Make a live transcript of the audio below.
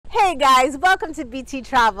Hey guys, welcome to BT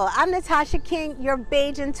Travel. I'm Natasha King, your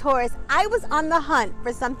Bajan tourist. I was on the hunt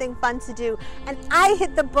for something fun to do and I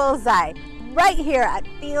hit the bullseye right here at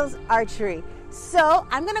Fields Archery. So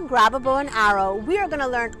I'm gonna grab a bow and arrow. We are gonna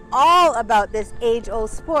learn all about this age-old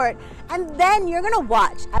sport, and then you're gonna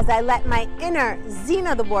watch as I let my inner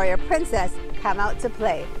Xena the Warrior Princess come out to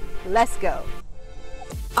play. Let's go.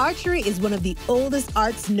 Archery is one of the oldest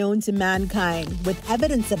arts known to mankind, with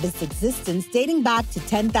evidence of its existence dating back to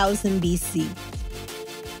 10,000 BC.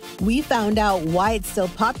 We found out why it's still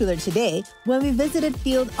popular today when we visited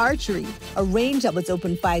Field Archery, a range that was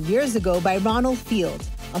opened 5 years ago by Ronald Field,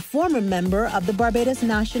 a former member of the Barbados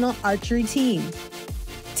national archery team.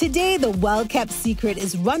 Today, the well-kept secret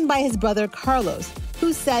is run by his brother Carlos,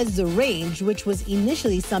 who says the range, which was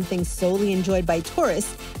initially something solely enjoyed by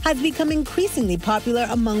tourists, has become increasingly popular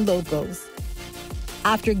among locals.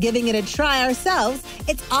 After giving it a try ourselves,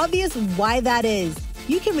 it's obvious why that is.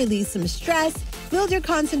 You can release some stress, build your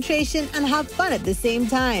concentration, and have fun at the same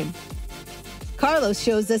time. Carlos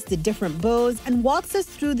shows us the different bows and walks us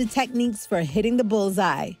through the techniques for hitting the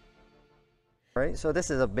bullseye. Right, so this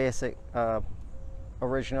is a basic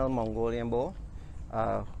original Mongolian bow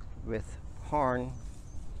with horn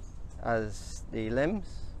as the limbs,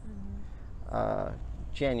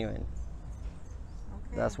 genuine.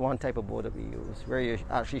 Okay. That's one type of bow that we use, where you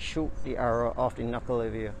actually shoot the arrow off the knuckle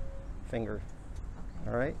of your finger. Okay.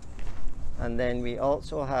 All right, and then we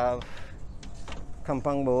also have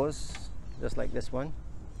kampang bows, just like this one,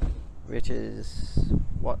 which is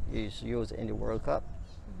what is used in the World Cup,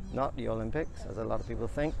 not the Olympics, as a lot of people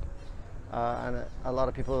think. And a lot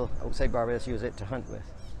of people outside Barbados use it to hunt with.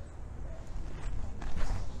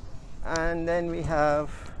 And then we have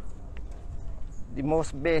the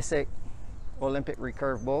most basic Olympic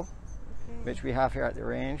recurve bow, which we have here at the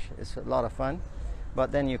range. It's a lot of fun.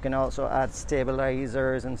 But then you can also add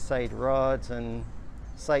stabilizers and side rods and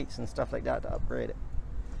sights and stuff like that to upgrade it.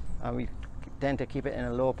 And we tend to keep it in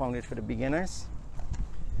a low poundage for the beginners.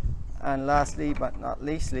 And lastly but not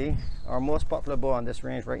leastly, our most popular bow on this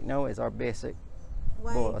range right now is our basic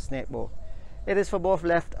bow, a snake bow. It is for both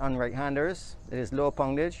left and right handers. It is low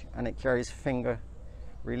poundage and it carries finger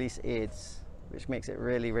release aids, which makes it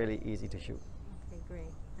really, really easy to shoot. Okay,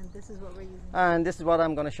 great. And this is what we're using? And this is what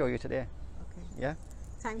I'm going to show you today. Okay. Yeah?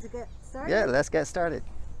 Time to get started? Yeah, let's get started.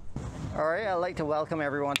 All right, I'd like to welcome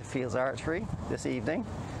everyone to Fields Archery this evening.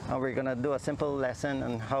 And we're going to do a simple lesson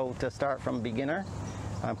on how to start from beginner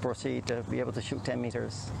and proceed to be able to shoot 10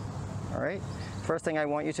 meters. All right, first thing I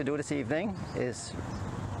want you to do this evening is,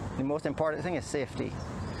 the most important thing is safety.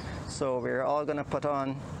 So we're all going to put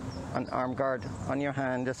on an arm guard on your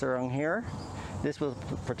hand just around here. This will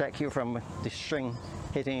protect you from the string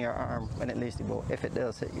hitting your arm when it leaves the bow, if it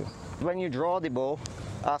does hit you. When you draw the bow,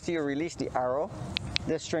 after you release the arrow,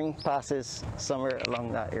 this string passes somewhere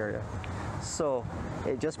along that area. So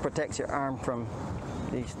it just protects your arm from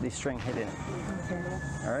the string hitting it.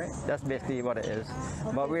 All right, that's basically what it is.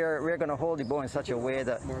 But we're going to hold the bow in such a way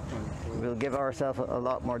that we'll give ourselves a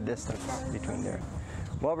lot more distance between there.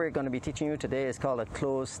 What we're going to be teaching you today is called a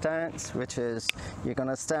closed stance, which is you're going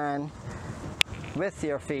to stand with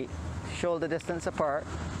your feet shoulder distance apart,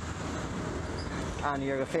 and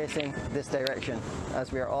you're facing this direction,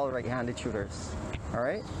 as we are all right-handed shooters. All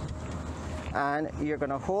right, and you're going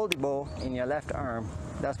to hold the bow in your left arm.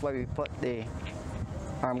 That's why we put the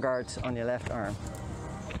arm guards on your left arm.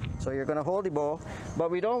 So you're going to hold the bow,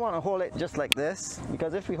 but we don't want to hold it just like this,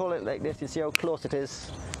 because if we hold it like this, you see how close it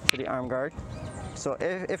is to the arm guard. So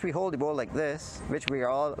if we hold the bow like this, which we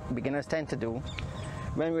all beginners tend to do,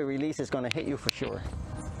 when we release, it's going to hit you for sure.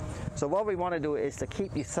 So what we want to do is to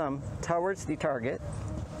keep the thumb towards the target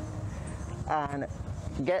and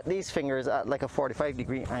get these fingers at like a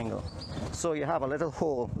 45-degree angle. So you have a little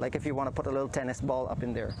hole, like if you want to put a little tennis ball up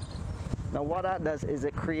in there. Now what that does is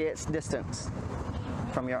it creates distance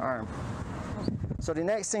from your arm. So the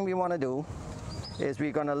next thing we want to do is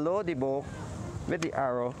we're going to load the bow with the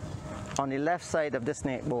arrow on the left side of the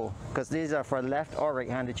snake bow, because these are for left or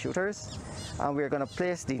right-handed shooters. And we're going to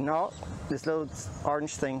place the knot, this little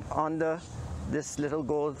orange thing, under this little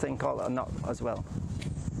gold thing called a knot as well.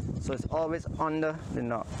 So it's always under the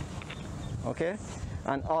knot, okay?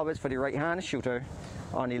 And always for the right-handed shooter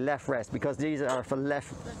on the left rest, because these are for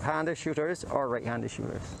left-handed shooters or right-handed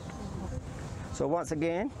shooters. So once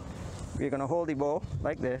again, we're going to hold the bow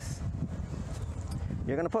like this.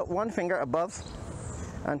 You're going to put one finger above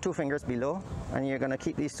and two fingers below, and you're going to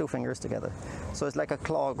keep these two fingers together. So it's like a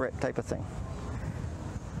claw grip type of thing.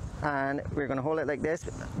 And we're going to hold it like this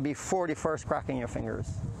before the first crack in your fingers.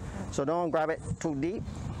 So don't grab it too deep,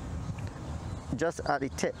 just at the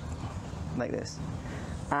tip, like this.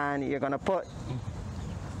 and you're going to put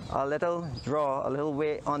a little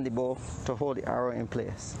weight on the bow to hold the arrow in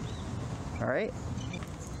place. All right?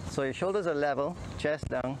 So your shoulders are level, chest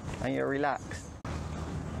down, and you're relaxed.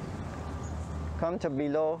 Come to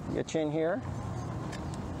below your chin here,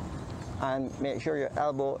 and make sure your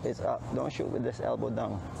elbow is up. Don't shoot with this elbow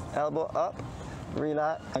down. Elbow up,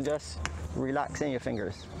 relax, and just relaxing your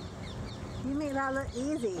fingers. You made that look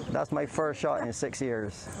easy. That's my first shot in 6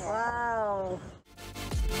 years. Wow.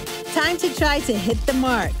 Time to try to hit the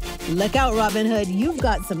mark. Look out, Robin Hood, you've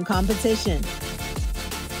got some competition.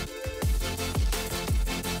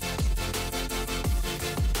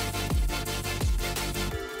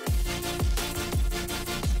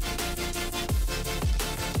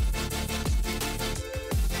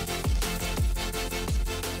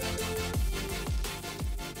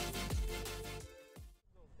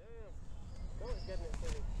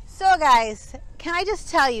 So guys, can I just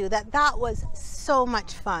tell you that that was so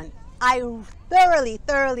much fun. I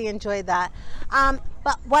thoroughly enjoyed that.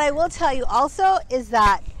 But what I will tell you also is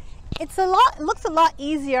that it looks a lot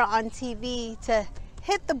easier on TV to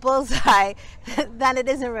hit the bullseye than it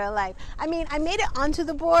is in real life. I mean, I made it onto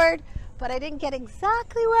the board, but I didn't get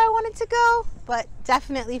exactly where I wanted to go, but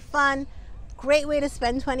definitely fun. Great way to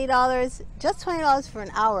spend $20, just $20 for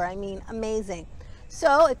an hour. I mean, amazing.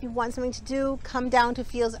 So if you want something to do, come down to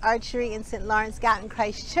Fields Archery in St. Lawrence Gap in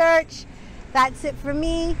Christchurch. That's it for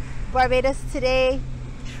me. Barbados Today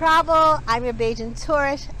Travel. I'm your Bajan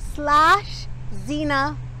tourist /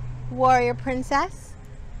 Xena Warrior Princess.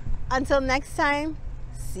 Until next time,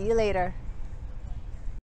 see you later.